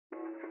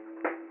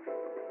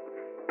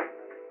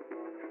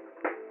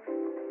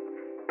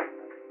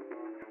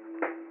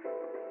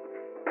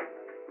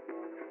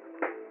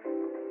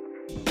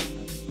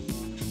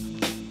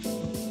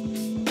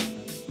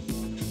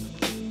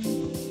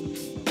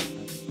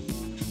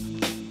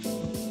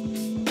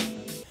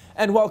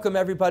And welcome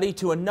everybody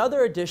to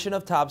another edition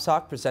of Tobs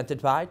Talk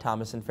presented by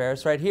Thomas and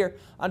Ferris right here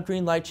on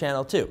Greenlight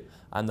Channel 2.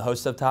 I'm the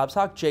host of Tobs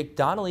Talk, Jake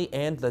Donnelly,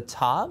 and the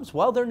Tobs,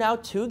 well, they're now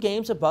 2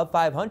 games above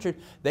 500.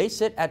 They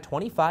sit at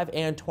 25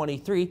 and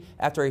 23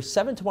 after a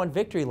 7-1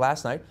 victory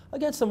last night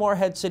against the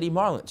Morehead City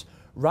Marlins.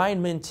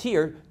 Ryan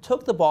Mintier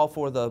took the ball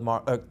for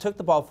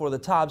the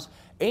Tobs,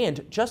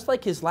 and just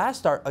like his last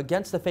start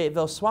against the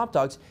Fayetteville Swamp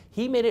Dogs,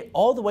 he made it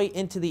all the way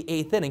into the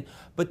 8th inning.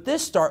 But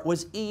this start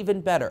was even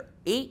better.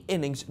 8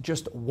 innings,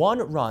 just 1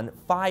 run,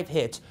 5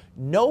 hits,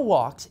 no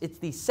walks. It's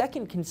the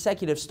second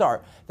consecutive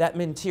start that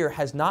Mintier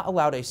has not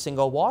allowed a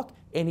single walk,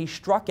 and he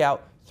struck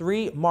out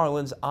 3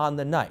 Marlins on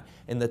the night.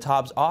 In the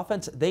Tobs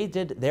offense, they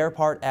did their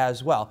part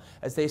as well,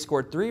 as they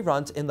scored 3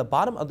 runs in the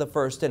bottom of the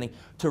 1st inning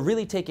to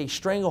really take a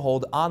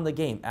stranglehold on the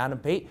game. Adam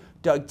Pate,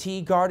 Doug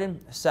Teagarden,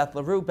 Seth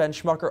LaRue, Ben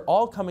Schmucker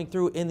all coming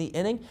through in the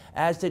inning,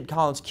 as did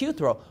Collins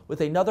Cuthro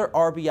with another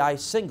RBI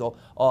single.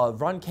 A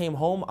run came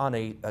home on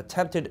a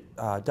attempted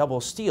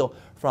double steal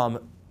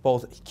from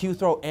both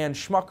Cuthro and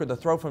Schmucker. The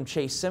throw from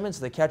Chase Simmons,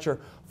 the catcher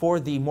for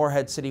the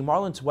Morehead City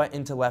Marlins, went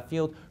into left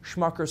field.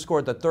 Schmucker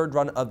scored the 3rd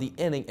run of the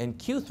inning, and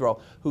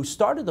Cuthro, who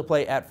started the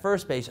play at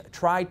first base,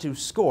 tried to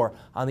score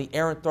on the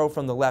errant throw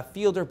from the left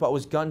fielder, but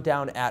was gunned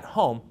down at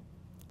home.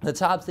 The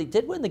Tobs, they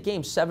did win the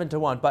game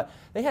 7-1, but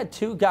they had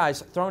 2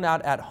 guys thrown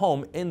out at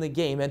home in the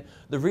game, and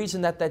the reason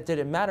that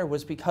didn't matter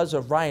was because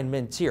of Ryan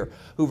Mintier,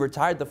 who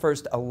retired the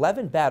first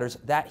 11 batters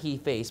that he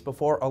faced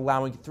before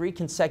allowing 3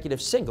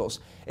 consecutive singles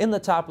in the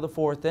top of the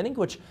 4th inning,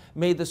 which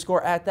made the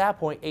score at that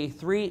point a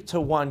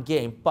 3-1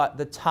 game. But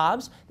the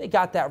Tobs, they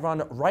got that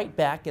run right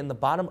back in the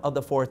bottom of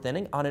the 4th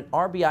inning on an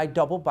RBI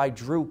double by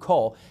Drew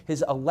Cole,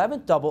 his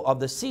 11th double of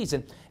the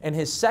season, and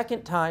his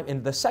second time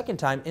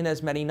in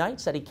as many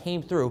nights that he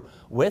came through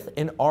with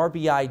an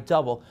RBI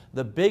double,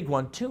 the big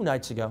one 2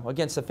 nights ago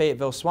against the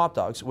Fayetteville Swamp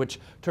Dogs, which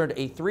turned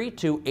a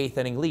 3-2 8th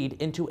inning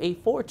lead into a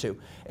 4-2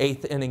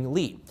 8th inning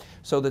lead.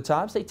 So the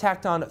Tobs, they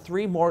tacked on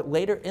 3 more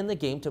later in the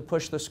game to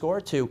push the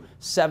score to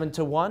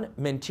 7-1.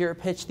 Mintier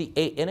pitched the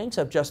 8 innings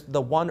of just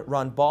the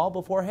 1-run ball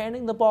before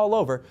handing the ball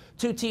over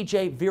to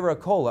TJ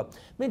Viracola.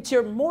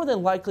 Mintier more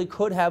than likely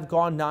could have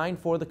gone 9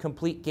 for the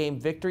complete game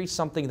victory,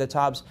 something the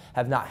Tobs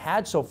have not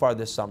had so far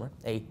this summer,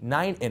 a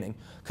 9-inning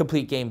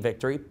complete game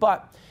victory,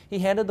 but he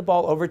handed the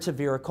ball over to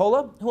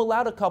Viracola, who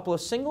allowed a couple of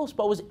singles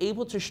but was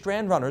able to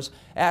strand runners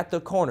at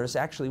the corners,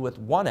 actually with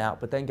 1 out,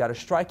 but then got a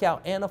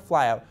strikeout and a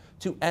flyout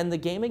to end the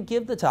game and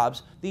give the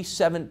Tobs the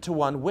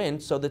 7-1 win.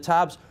 So the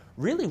Tobs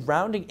really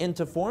rounding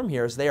into form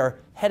here as they are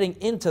heading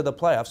into the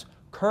playoffs,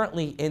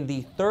 currently in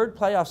the 3rd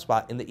playoff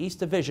spot in the East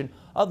Division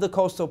of the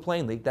Coastal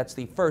Plain League. That's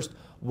the 1st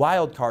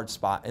wild card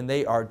spot, and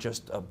they are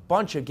just a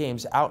bunch of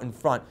games out in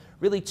front.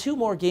 Really, 2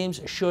 more games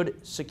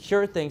should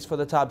secure things for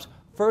the Tobs'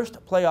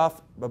 first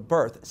playoff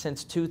berth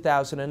since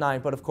 2009,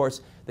 but of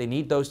course they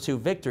need those 2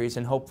 victories,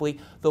 and hopefully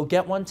they'll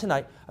get one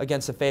tonight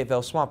against the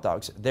Fayetteville Swamp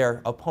Dogs,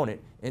 their opponent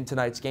in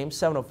tonight's game.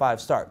 7:05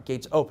 start,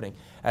 gates opening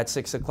at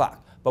 6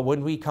 o'clock. But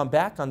when we come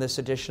back on this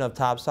edition of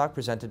Tobs Talk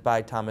presented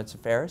by Thomas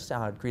and Ferris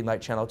on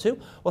Greenlight Channel 2,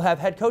 we'll have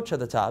head coach of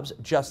the Tobs,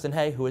 Justin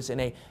Hay, who is in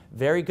a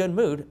very good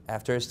mood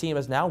after his team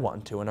has now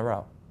won 2 in a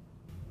row.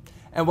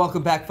 And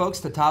welcome back, folks,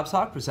 to Tobs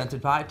Talk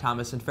presented by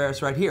Thomas and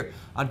Ferris right here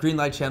on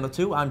Greenlight Channel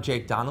 2. I'm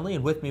Jake Donnelly,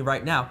 and with me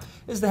right now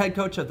is the head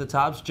coach of the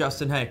Tobs,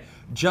 Justin Hay.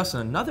 Justin,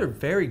 another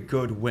very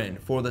good win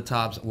for the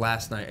Tobs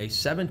last night, a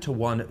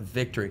 7-1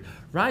 victory.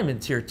 Ryan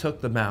Mintier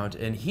took the mound,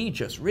 and he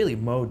just really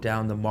mowed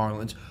down the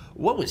Marlins.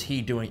 What was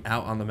he doing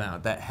out on the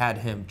mound that had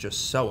him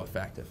just so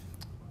effective?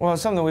 Well,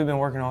 it's something we've been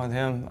working on with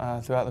him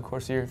throughout the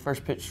course of the year.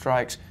 First pitch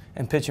strikes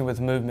and pitching with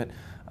movement.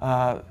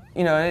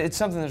 You know, it's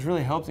something that's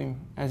really helped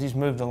him as he's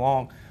moved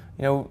along.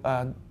 You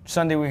know,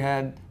 Sunday we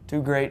had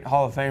 2 great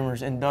Hall of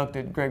Famers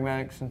inducted, Greg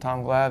Maddox and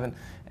Tom Glavine.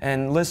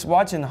 And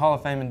watching the Hall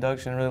of Fame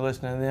induction and really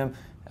listening to them,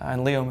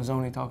 and Leo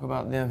Mazzoni talk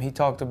about them, he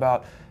talked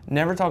about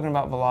never talking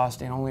about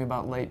velocity and only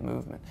about late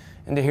movement.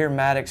 And to hear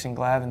Maddox and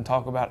Glavine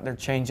talk about their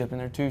changeup and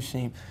their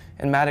 2-seam,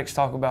 and Maddox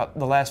talk about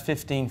the last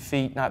 15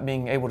 feet not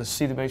being able to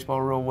see the baseball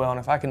real well, and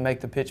if I can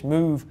make the pitch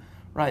move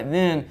right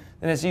then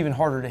it's even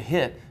harder to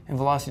hit, and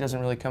velocity doesn't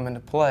really come into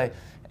play.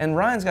 And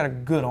Ryan's got a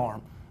good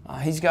arm.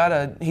 He's got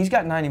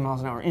 90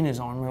 miles an hour in his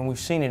arm, and we've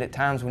seen it at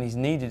times when he's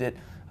needed it.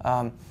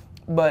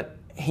 But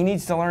he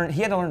needs to learn.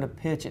 He had to learn to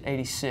pitch at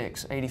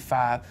 86,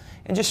 85,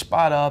 and just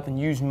spot up and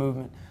use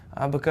movement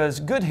because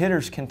good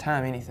hitters can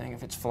time anything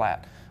if it's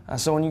flat.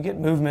 So when you get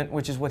movement,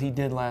 which is what he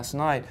did last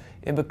night,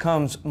 it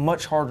becomes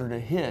much harder to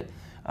hit.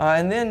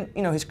 And then,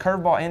 you know, his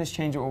curveball and his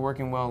changeup were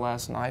working well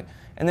last night.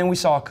 And then we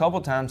saw a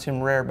couple times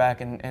him rear back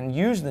and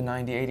use the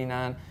 90,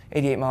 89,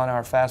 88 mile an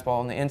hour fastball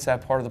on the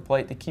inside part of the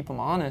plate to keep him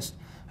honest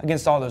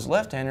against all those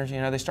left-handers.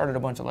 You know, they started a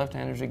bunch of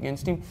left-handers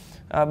against him,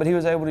 but he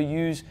was able to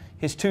use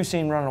his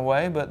 2-seam run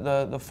away, but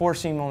the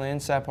 4-seam on the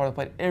inside part of the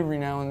plate every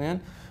now and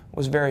then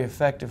was very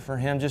effective for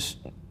him.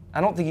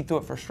 I don't think he threw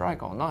it for a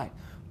strike all night,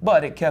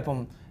 but it kept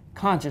him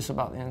conscious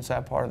about the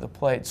inside part of the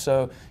plate.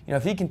 So, you know,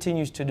 if he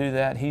continues to do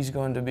that, he's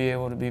going to be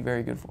able to be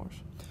very good for us.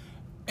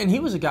 And he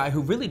was a guy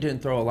who really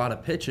didn't throw a lot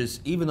of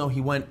pitches, even though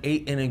he went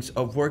 8 innings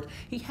of work.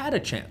 He had a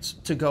chance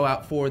to go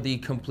out for the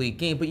complete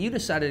game, but you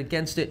decided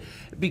against it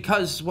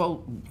because,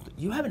 well,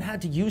 you haven't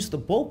had to use the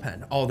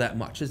bullpen all that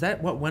much. Is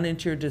that what went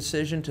into your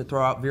decision to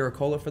throw out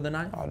Viracola for the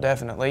night? Oh,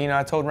 definitely. You know,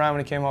 I told Ryan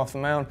when he came off the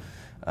mound,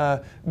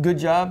 good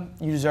job.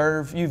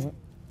 You've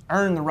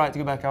earned the right to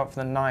go back out for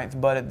the ninth,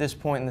 but at this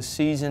point in the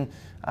season,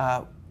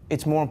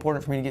 it's more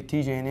important for me to get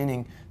TJ an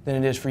inning than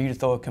it is for you to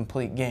throw a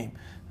complete game.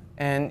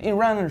 And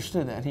Ryan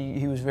understood that.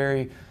 He was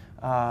very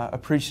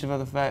appreciative of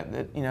the fact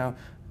that,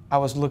 I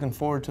was looking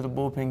forward to the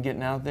bullpen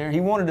getting out there. He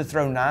wanted to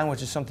throw 9,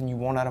 which is something you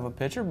want out of a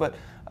pitcher, but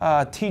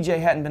TJ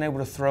hadn't been able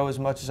to throw as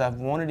much as I've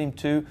wanted him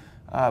to,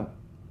 but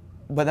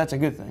that's a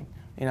good thing.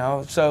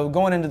 So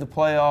going into the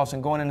playoffs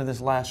and going into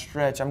this last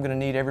stretch, I'm going to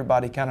need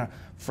everybody kind of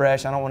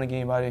fresh. I don't want to get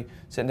anybody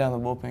sitting down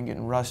in the bullpen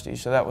getting rusty.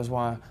 So that was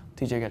why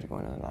TJ got to go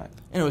into the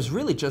ninth. And it was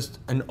really just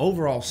an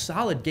overall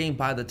solid game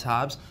by the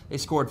Tobs. They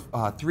scored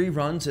 3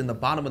 runs in the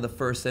bottom of the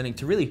first inning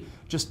to really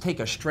just take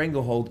a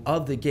stranglehold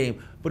of the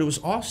game. But it was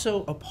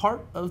also a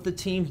part of the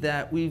team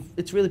that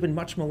it's really been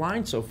much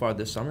maligned so far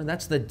this summer, and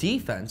that's the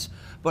defense.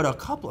 But a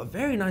couple of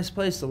very nice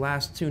plays the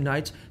last 2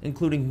 nights,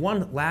 including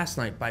one last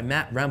night by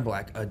Matt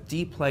Remblak, a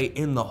deep play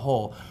in the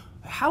hole.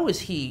 How is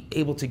he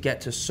able to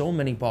get to so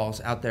many balls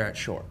out there at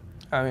short?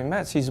 I mean,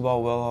 Matt sees the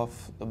ball well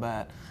off the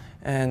bat.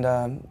 And,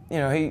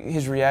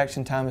 his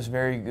reaction time is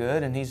very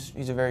good, and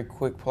he's a very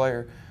quick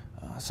player,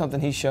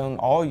 something he's shown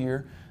all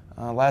year.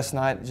 Last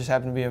night it just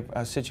happened to be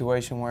a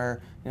situation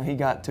where he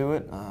got to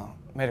it,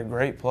 made a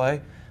great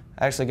play.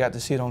 I actually got to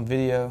see it on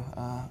video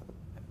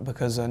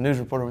because a news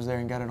reporter was there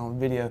and got it on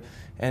video,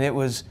 and it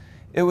was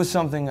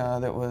something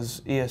that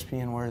was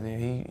ESPN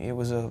worthy.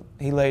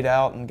 He laid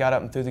out and got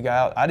up and threw the guy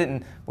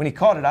out. When he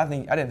caught it, I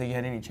didn't think he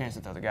had any chance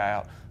to throw the guy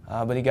out.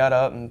 But he got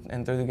up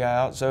and threw the guy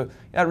out. So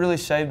that really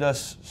saved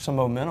us some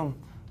momentum.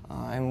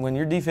 And when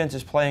your defense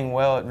is playing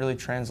well, it really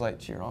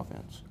translates to your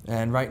offense.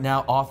 And right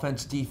now,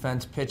 offense,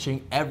 defense,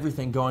 pitching,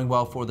 everything going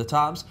well for the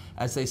Tobs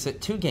as they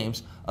sit 2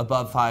 games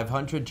above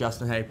 500.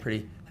 Justin Hay,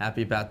 pretty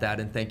happy about that,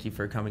 and thank you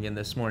for coming in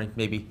this morning.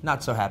 Maybe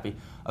not so happy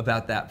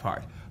about that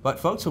part. But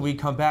folks, when we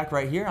come back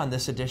right here on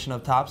this edition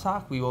of Tobs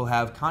Talk, we will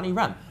have Connie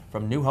Rem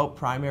from New Hope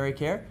Primary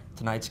Care.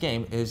 Tonight's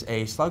game is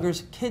a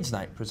Sluggers Kids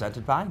Night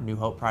presented by New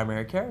Hope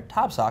Primary Care.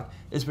 Tobs Talk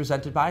is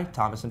presented by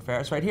Thomas and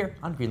Ferris right here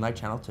on Greenlight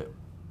Channel 2.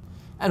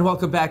 And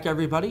welcome back,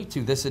 everybody,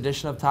 to this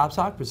edition of Tobs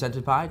Talk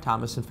presented by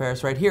Thomas and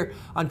Ferris right here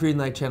on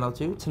Greenlight Channel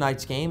 2.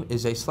 Tonight's game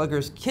is a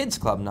Sluggers Kids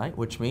Club Night,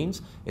 which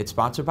means it's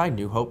sponsored by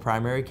New Hope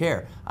Primary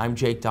Care. I'm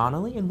Jake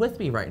Donnelly, and with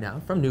me right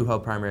now from New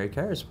Hope Primary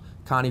Care is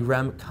Connie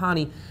Rem.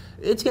 Connie,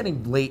 it's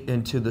getting late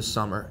into the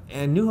summer,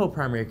 and New Hope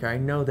Primary Care, I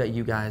know that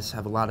you guys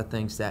have a lot of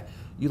things that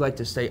you like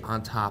to stay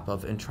on top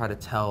of and try to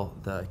tell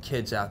the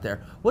kids out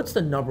there. What's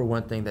the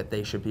 #1 thing that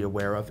they should be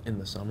aware of in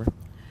the summer?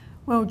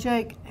 Well,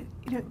 Jake,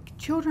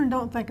 children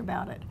don't think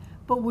about it,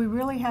 but we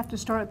really have to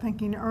start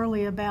thinking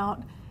early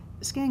about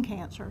skin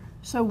cancer.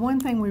 So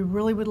one thing we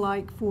really would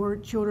like for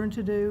children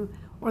to do,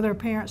 or their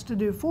parents to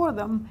do for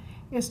them,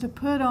 is to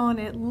put on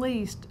at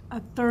least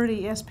a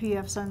 30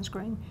 SPF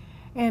sunscreen.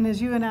 And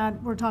as you and I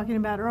were talking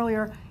about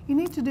earlier, you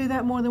need to do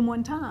that more than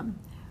one time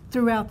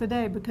throughout the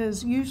day,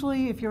 because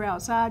usually if you're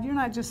outside, you're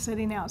not just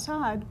sitting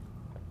outside.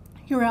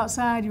 You're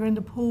outside, you're in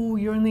the pool,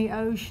 you're in the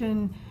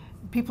ocean,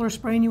 people are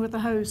spraying you with a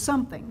hose,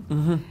 something.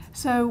 Mm-hmm.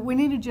 So we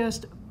need to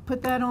just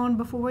put that on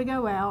before we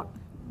go out,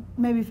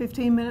 maybe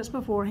 15 minutes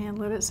beforehand,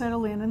 let it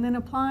settle in, and then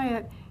apply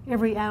it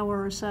every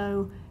hour or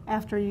so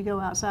after you go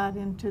outside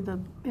into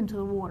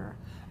the water.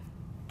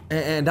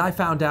 And I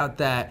found out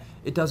that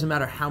it doesn't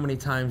matter how many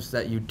times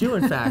that you do,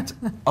 in fact,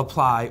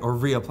 apply or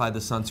reapply the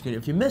sunscreen.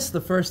 If you miss the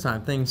first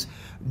time, things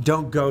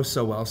don't go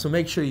so well. So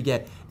make sure you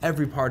get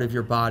every part of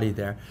your body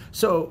there.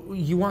 So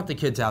you want the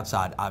kids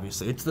outside,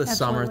 obviously. It's the Absolutely.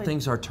 summer.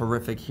 Things are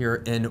terrific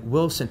here in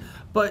Wilson.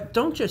 But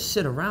don't just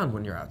sit around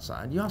when you're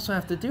outside. You also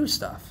have to do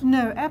stuff.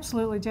 No,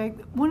 absolutely, Jake.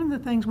 One of the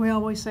things we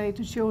always say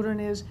to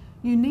children is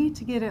you need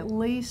to get at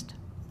least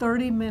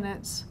 30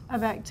 minutes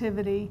of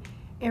activity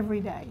every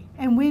day.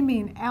 And we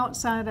mean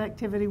outside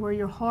activity where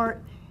your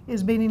heart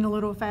is beating a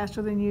little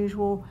faster than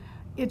usual.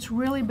 It's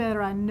really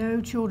better. I know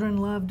children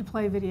love to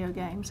play video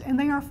games, and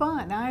they are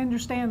fun. I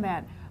understand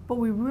that. But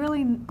we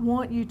really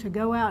want you to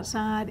go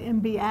outside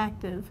and be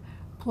active.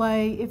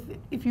 Play,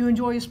 if you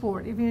enjoy a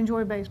sport, if you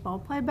enjoy baseball,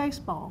 play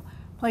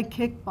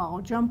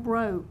kickball, jump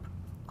rope,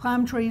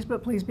 climb trees,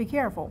 but please be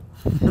careful.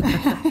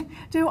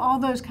 Do all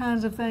those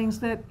kinds of things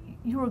that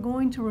you are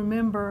going to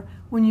remember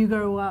when you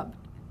grow up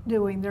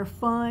doing. They're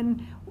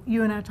fun.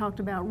 You and I talked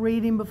about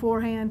reading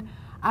beforehand.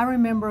 I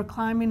remember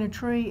climbing a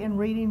tree and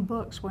reading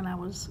books when I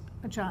was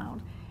a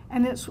child.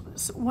 And it's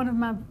one of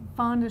my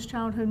fondest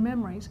childhood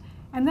memories.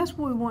 And that's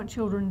what we want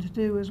children to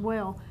do as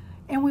well.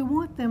 And we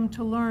want them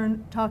to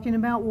learn, talking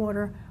about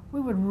water,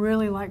 we would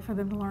really like for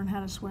them to learn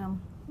how to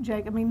swim.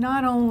 Jake, I mean,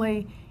 not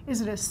only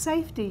is it a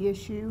safety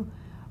issue,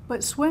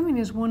 but swimming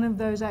is one of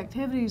those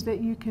activities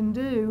that you can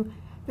do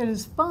that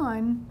is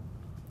fun,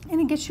 and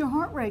it gets your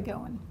heart rate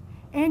going.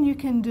 And you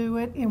can do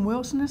it in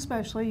Wilson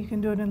especially. You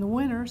can do it in the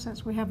winter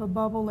since we have a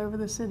bubble over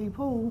the city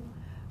pool.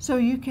 So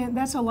you can,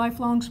 that's a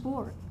lifelong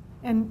sport.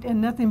 And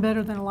nothing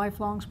better than a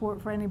lifelong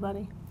sport for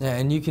anybody. Yeah,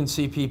 and you can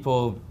see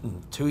people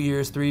 2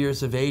 years, 3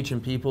 years of age,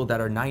 and people that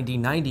are 90,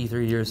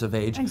 93 years of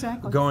age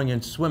going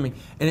and swimming.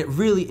 And it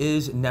really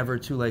is never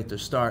too late to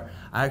start.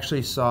 I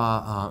actually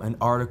saw an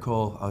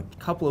article a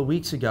couple of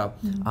weeks ago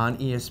on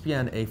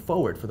ESPN, a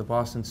forward for the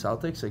Boston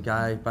Celtics, a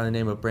guy by the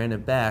name of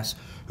Brandon Bass,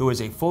 who is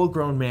a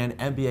full-grown man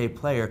NBA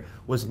player,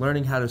 was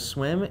learning how to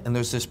swim, and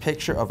there's this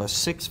picture of a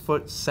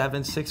 6'7",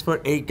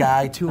 6'8"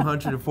 guy,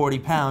 240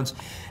 pounds,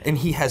 and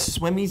he has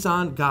swimmies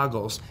on,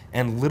 goggles,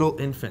 and little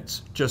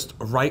infants just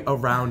right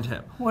around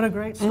him. What a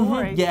great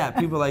story. Yeah,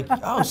 people are like,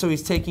 oh, so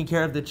he's taking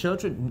care of the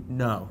children?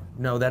 No,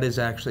 that is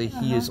actually,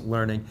 he is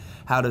learning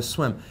how to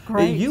swim.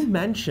 Great. You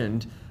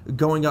mentioned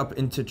going up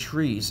into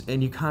trees,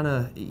 and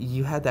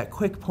you had that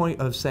quick point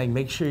of saying,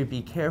 make sure you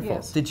be careful.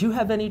 Yes. Did you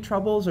have any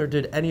troubles, or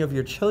did any of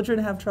your children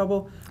have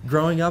trouble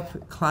growing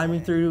up,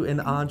 climbing through and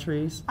on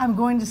trees? I'm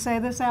going to say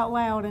this out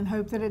loud and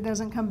hope that it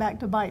doesn't come back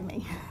to bite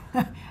me.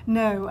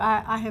 No,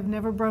 I have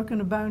never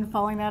broken a bone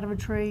falling out of a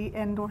tree,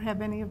 and nor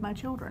have any of my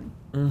children.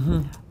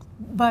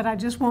 But I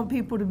just want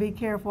people to be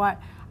careful. I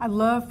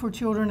love for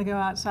children to go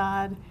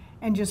outside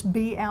and just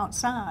be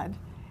outside.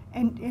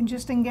 And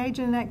just engage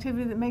in an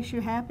activity that makes you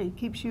happy,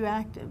 keeps you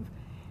active.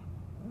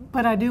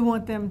 But I do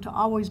want them to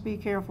always be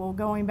careful.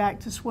 Going back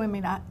to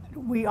swimming,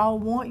 we all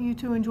want you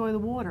to enjoy the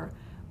water,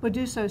 but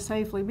do so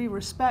safely. Be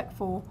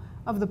respectful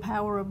of the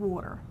power of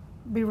water.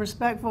 Be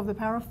respectful of the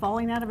power of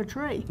falling out of a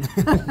tree.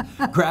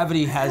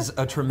 Gravity has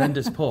a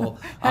tremendous pull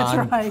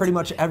on pretty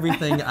much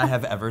everything I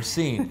have ever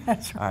seen.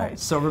 That's right. All right,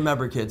 so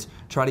remember, kids,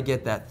 try to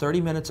get that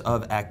 30 minutes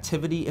of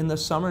activity in the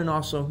summer, and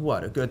also,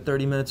 what, a good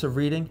 30 minutes of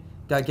reading?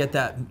 Got to get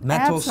that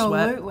mental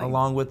sweat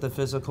along with the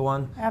physical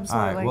one.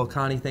 Absolutely. All right, well,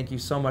 Connie, thank you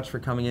so much for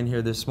coming in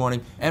here this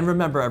morning. And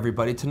remember,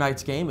 everybody,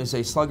 tonight's game is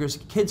a Sluggers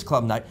Kids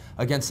Club night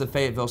against the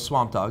Fayetteville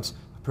Swamp Dogs,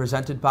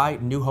 presented by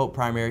New Hope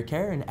Primary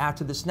Care. And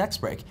after this next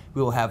break,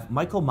 we will have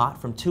Michael Mott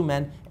from Two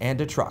Men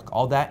and a Truck.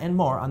 All that and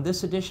more on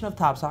this edition of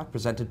Tobs Talk,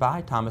 presented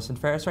by Thomas and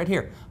Ferris, right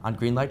here on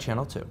Greenlight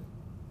Channel 2.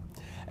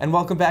 And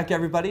welcome back,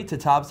 everybody, to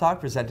Tobs Talk,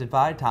 presented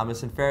by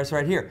Thomas and Ferris,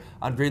 right here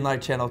on Greenlight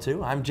Channel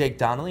 2. I'm Jake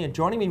Donnelly, and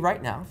joining me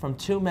right now from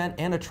Two Men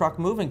and a Truck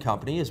Moving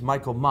Company is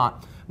Michael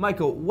Mott.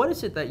 Michael, what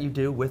is it that you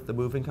do with the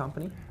moving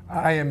company?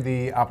 I am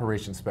the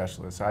operations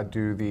specialist. I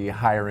do the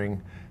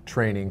hiring,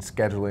 training,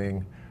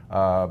 scheduling,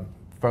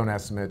 phone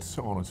estimates,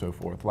 so on and so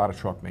forth. A lot of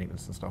truck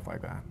maintenance and stuff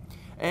like that.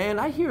 And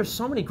I hear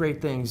so many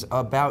great things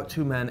about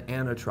Two Men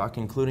and a Truck,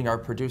 including our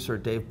producer,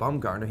 Dave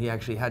Bumgarner. He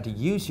actually had to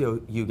use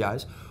you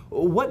guys.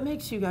 What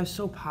makes you guys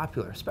so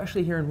popular,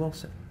 especially here in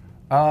Wilson?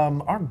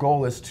 Our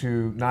goal is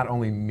to not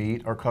only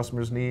meet our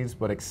customers' needs,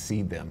 but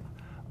exceed them.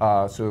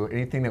 So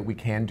anything that we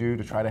can do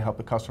to try to help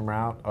the customer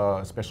out,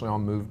 especially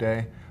on move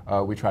day,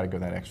 we try to go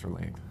that extra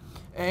length.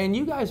 And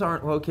you guys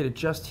aren't located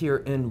just here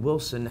in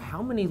Wilson.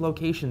 How many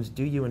locations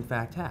do you in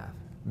fact have?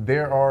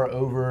 There are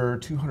over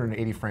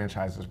 280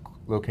 franchises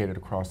located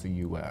across the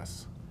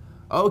U.S.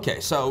 Okay,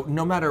 so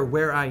no matter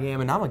where I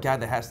am, and I'm a guy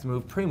that has to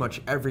move pretty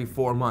much every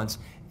 4 months,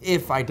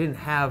 if I didn't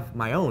have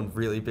my own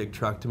really big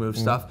truck to move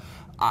stuff,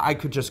 I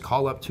could just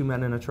call up Two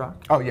Men and a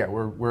Truck? Oh yeah,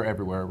 we're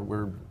everywhere.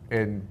 We're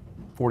in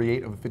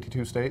 48 of the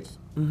 52 states.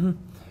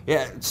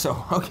 Yeah,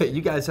 so, okay,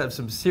 you guys have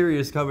some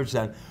serious coverage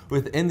then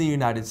within the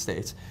United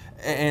States.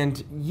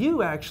 And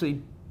you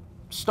actually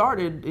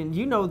started, and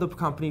you know the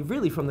company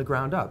really from the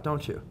ground up,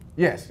 don't you?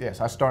 Yes.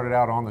 I started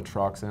out on the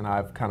trucks, and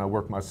I've kind of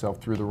worked myself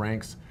through the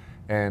ranks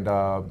and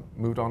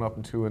moved on up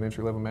into an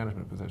entry-level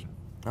management position.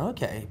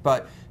 Okay,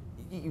 but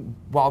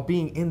while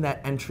being in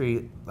that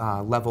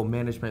entry-level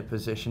management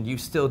position, you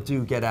still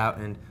do get out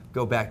and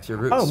go back to your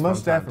roots. Oh,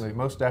 most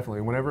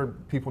definitely. Whenever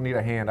people need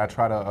a hand, I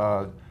try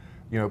to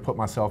put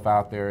myself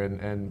out there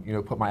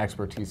and put my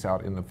expertise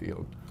out in the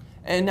field.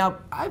 And now,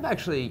 I've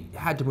actually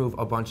had to move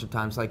a bunch of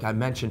times, like I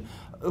mentioned,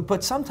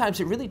 but sometimes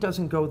it really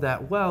doesn't go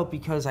that well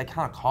because I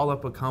kind of call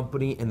up a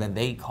company and then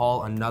they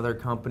call another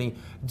company.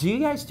 Do you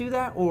guys do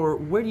that, or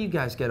where do you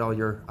guys get all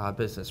your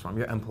business from,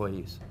 your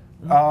employees?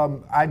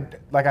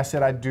 Like I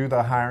said, I do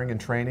the hiring and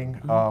training.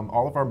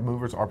 All of our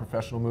movers are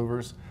professional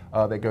movers.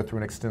 They go through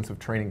an extensive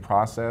training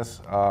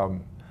process, a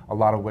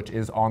lot of which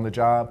is on the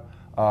job.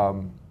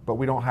 But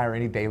we don't hire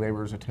any day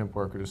laborers or temp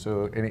workers,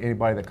 so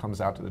anybody that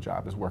comes out to the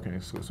job is working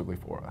exclusively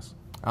for us.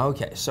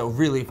 Okay, so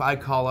really, if I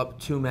call up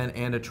Two Men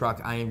and a Truck,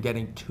 I am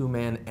getting Two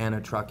Men and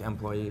a Truck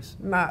employees?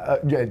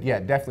 Yeah,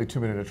 definitely 2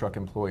 men and a truck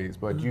employees,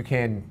 but you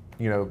can,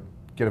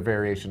 get a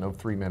variation of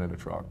 3 men and a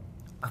truck.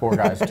 4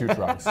 guys, 2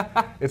 trucks.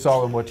 It's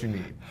all in what you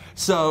need.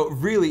 So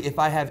really, if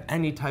I have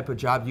any type of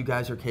job, you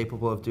guys are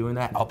capable of doing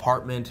that?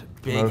 Apartment,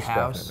 big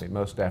house?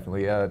 Most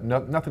definitely.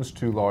 Nothing's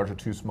too large or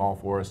too small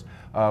for us.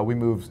 We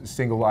move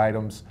single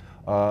items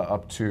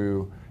up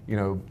to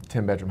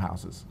 10-bedroom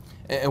houses.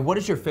 And what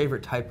is your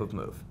favorite type of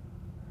move?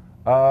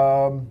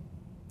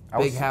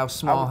 Big house,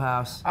 small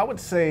house? I would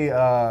say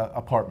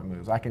apartment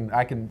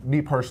moves.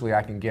 Me personally,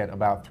 I can get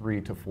about 3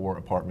 to 4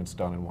 apartments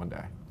done in one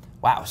day.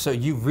 Wow, so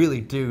you really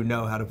do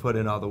know how to put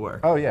in all the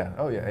work. Oh yeah,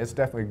 it's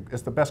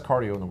the best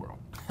cardio in the world.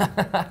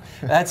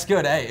 That's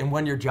good, hey, and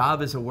when your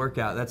job is a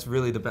workout, that's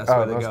really the best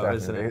way to go,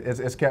 isn't it?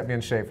 It's kept me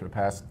in shape for the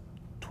past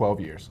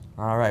 12 years.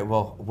 All right,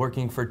 well,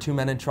 working for Two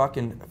Men and Truck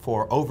and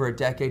for over a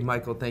decade,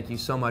 Michael, thank you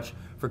so much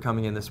for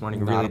coming in this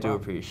morning. Really do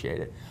appreciate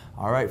it.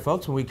 All right,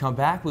 folks, when we come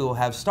back, we will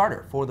have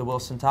starter for the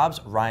Wilson Tobs,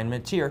 Ryan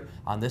Mintier,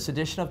 on this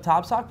edition of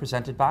Tobs Talk,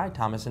 presented by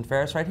Thomas and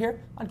Ferris right here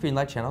on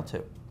Greenlight Channel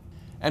 2.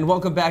 And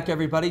welcome back,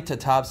 everybody, to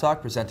Tobs Talk,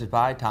 presented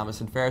by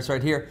Thomas and Ferris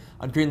right here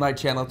on Greenlight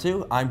Channel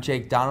 2. I'm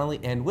Jake Donnelly,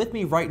 and with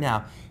me right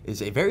now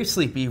is a very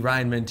sleepy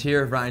Ryan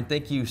Mintier. Ryan,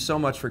 thank you so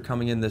much for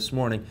coming in this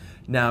morning.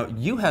 Now,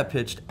 you have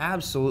pitched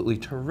absolutely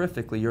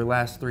terrifically your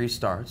last 3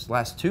 starts.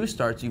 Last 2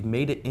 starts, you've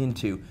made it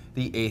into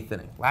the 8th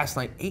inning. Last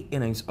night, 8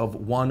 innings of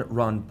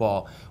 1-run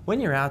ball.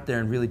 When you're out there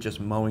and really just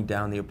mowing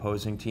down the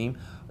opposing team,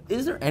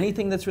 is there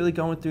anything that's really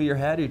going through your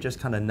head? Or you're just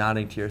kind of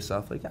nodding to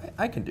yourself like,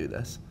 I can do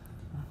this?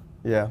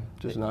 Yeah,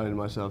 just nodding to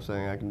myself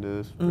saying I can do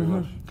this pretty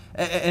much.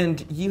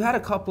 And you had a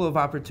couple of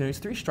opportunities,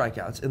 3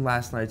 strikeouts in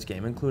last night's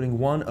game, including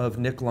one of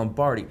Nick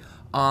Lombardi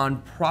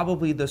on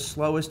probably the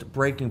slowest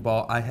breaking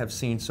ball I have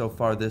seen so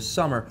far this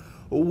summer.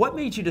 What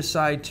made you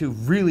decide to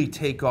really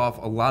take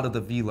off a lot of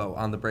the velo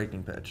on the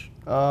breaking pitch?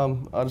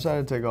 I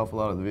decided to take off a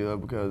lot of the velo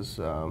because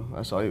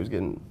I saw he was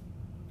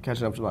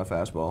catching up to my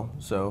fastball.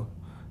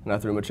 And I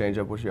threw him a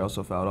changeup, which he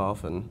also fouled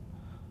off, and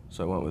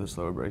so I went with a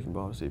slower breaking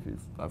ball to see if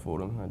I fooled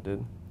him. I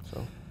did.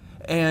 So.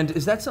 And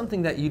is that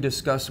something that you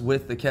discuss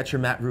with the catcher,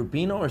 Matt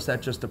Rubino, or is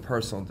that just a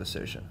personal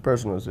decision?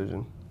 Personal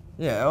decision.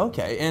 Yeah,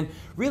 okay. And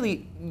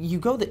really, you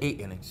go the 8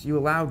 innings. You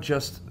allow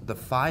just the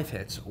 5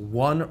 hits,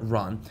 1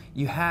 run.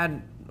 You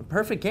had a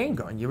perfect game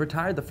going. You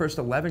retired the first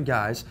 11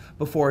 guys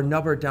before a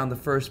number down the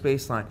first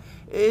baseline.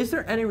 Is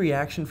there any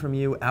reaction from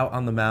you out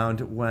on the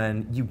mound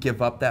when you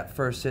give up that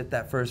first hit,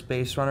 that first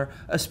base runner,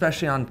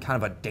 especially on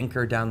kind of a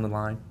dinker down the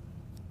line?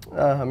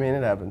 I mean,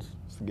 it happens.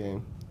 It's the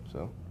game,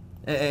 so.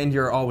 And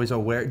you're always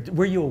aware.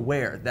 Were you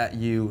aware that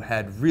you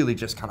had really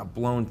just kind of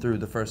blown through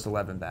the first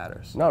 11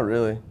 batters? Not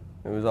really.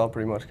 It was all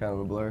pretty much kind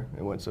of a blur.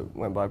 It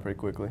went by pretty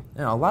quickly.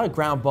 You know, a lot of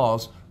ground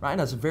balls. Ryan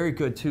has a very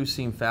good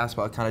 2-seam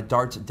fastball. It kind of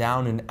darts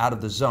down and out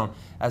of the zone.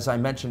 As I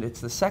mentioned,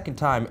 it's the second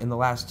time in the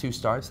last 2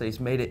 starts that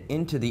he's made it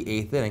into the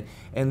 8th inning.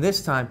 And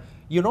this time,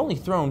 you'd only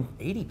thrown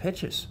 80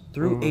 pitches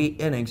through 8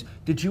 innings.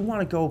 Did you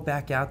want to go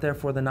back out there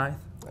for the 9th?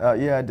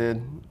 Yeah, I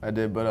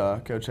did.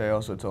 But Coach A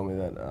also told me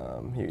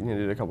that he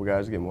needed a couple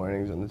guys to get more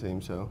innings on the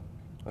team, so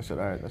I said,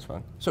 all right, that's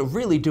fine. So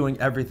really doing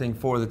everything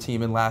for the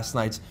team in last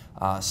night's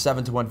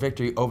 7-1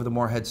 victory over the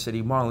Morehead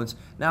City Marlins.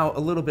 Now, a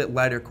little bit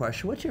lighter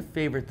question. What's your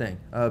favorite thing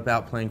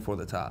about playing for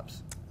the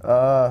Tobs?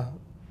 The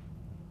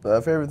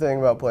favorite thing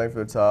about playing for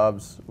the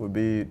Tobs would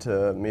be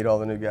to meet all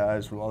the new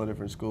guys from all the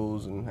different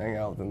schools and hang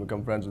out with them,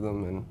 become friends with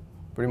them, and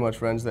pretty much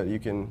friends that you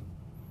can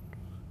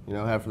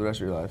have for the rest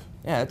of your life.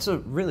 Yeah, it's a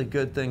really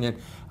good thing.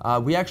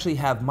 And we actually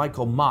have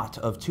Michael Mott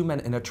of Two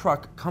Men in a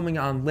Truck coming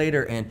on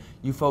later, and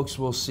you folks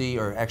will see,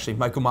 or actually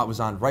Michael Mott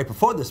was on right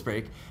before this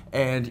break,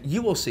 and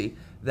you will see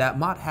that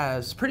Mott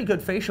has pretty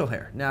good facial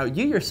hair. Now,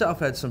 you yourself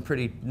had some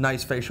pretty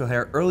nice facial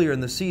hair earlier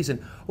in the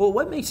season. Well,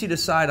 what makes you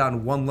decide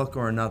on one look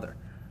or another?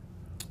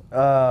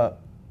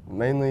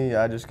 Mainly,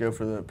 I just go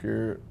for the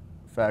pure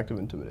fact of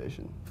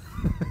intimidation.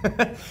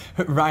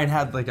 Ryan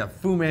had like a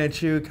Fu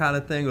Manchu kind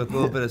of thing with a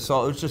little bit of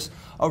salt. It was just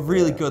a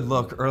really good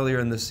look earlier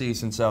in the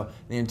season. So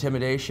the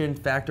intimidation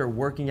factor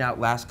working out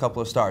last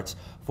couple of starts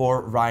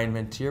for Ryan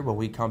Mintier. When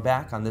we come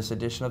back on this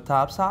edition of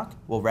Tobs Talk,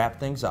 we'll wrap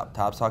things up.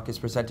 Tobs Talk is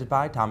presented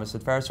by Thomas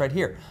and Ferris right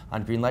here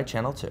on Greenlight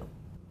Channel 2.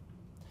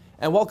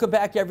 And welcome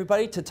back,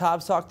 everybody, to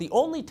Tobs Talk, the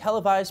only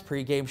televised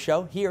pregame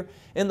show here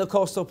in the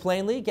Coastal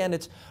Plain League. And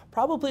it's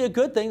probably a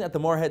good thing that the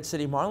Morehead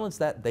City Marlins,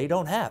 that they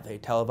don't have a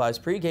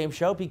televised pregame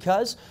show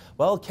because,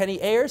 well,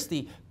 Kenny Ayers,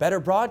 the better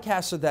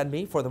broadcaster than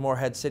me for the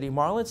Morehead City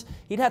Marlins,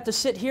 he'd have to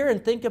sit here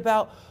and think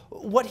about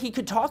what he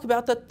could talk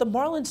about that the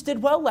Marlins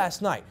did well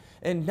last night.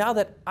 And now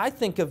that I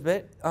think of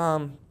it,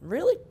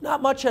 really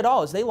not much at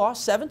all, as they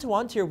lost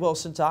 7-1 to your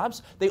Wilson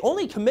Tobs. They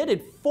only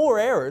committed 4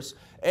 errors.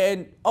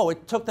 And,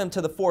 it took them to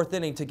the 4th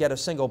inning to get a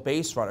single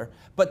base runner.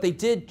 But they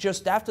did,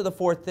 just after the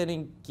 4th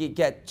inning,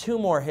 get 2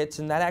 more hits,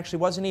 and that actually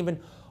wasn't even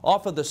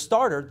off of the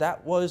starter.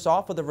 That was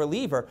off of the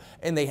reliever.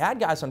 And they had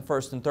guys on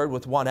 1st and 3rd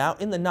with 1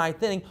 out in the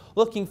 9th inning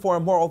looking for a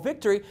moral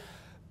victory.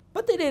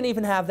 But they didn't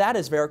even have that,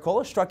 as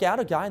Vericola struck out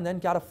a guy and then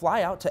got a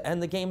fly out to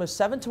end the game. A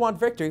 7-1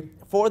 victory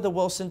for the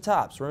Wilson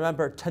Tobs.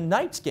 Remember,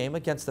 tonight's game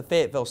against the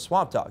Fayetteville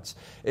Swamp Dogs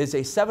is a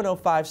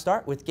 7:05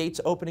 start with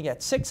gates opening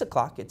at 6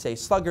 o'clock. It's a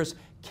Sluggers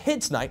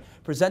Kids Night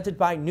presented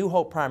by New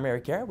Hope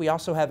Primary Care. We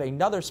also have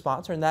another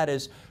sponsor, and that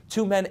is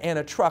Two Men and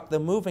a Truck, the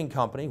moving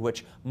company,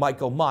 which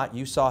Michael Mott,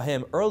 you saw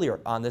him earlier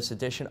on this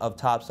edition of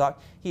Tobs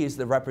Talk. He is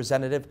the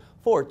representative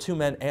for Two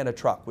Men and a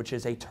Truck, which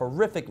is a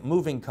terrific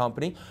moving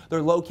company.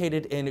 They're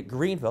located in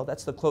Greenville.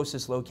 That's the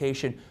closest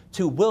location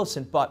to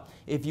Wilson. But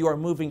if you are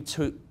moving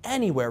to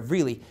anywhere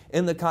really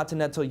in the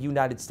continental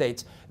United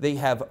States, they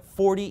have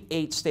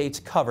 48 states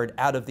covered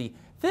out of the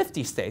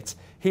 50 states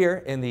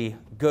here in the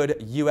good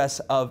US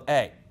of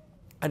A.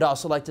 I'd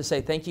also like to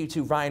say thank you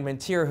to Ryan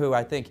Mintier, who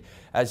I think,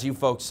 as you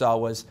folks saw,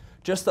 was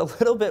just a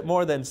little bit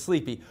more than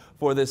sleepy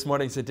for this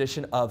morning's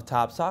edition of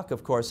Tobs Talk.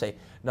 Of course,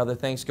 another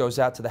thanks goes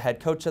out to the head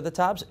coach of the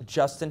Tobs,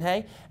 Justin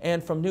Hay,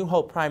 and from New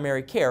Hope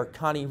Primary Care,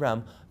 Connie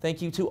Rem.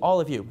 Thank you to all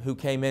of you who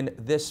came in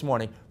this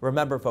morning.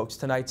 Remember, folks,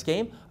 tonight's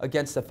game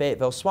against the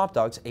Fayetteville Swamp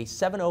Dogs, a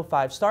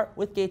 7:05 start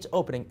with gates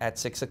opening at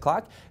 6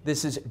 o'clock.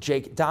 This is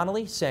Jake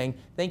Donnelly saying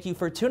thank you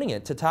for tuning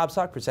in to Tobs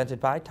Talk, presented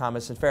by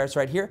Thomas and Ferris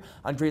right here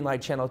on Greenlight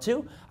Channel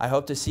 2. I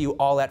hope to see you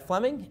all at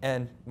Fleming,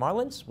 and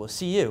Marlins, we'll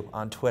see you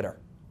on Twitter.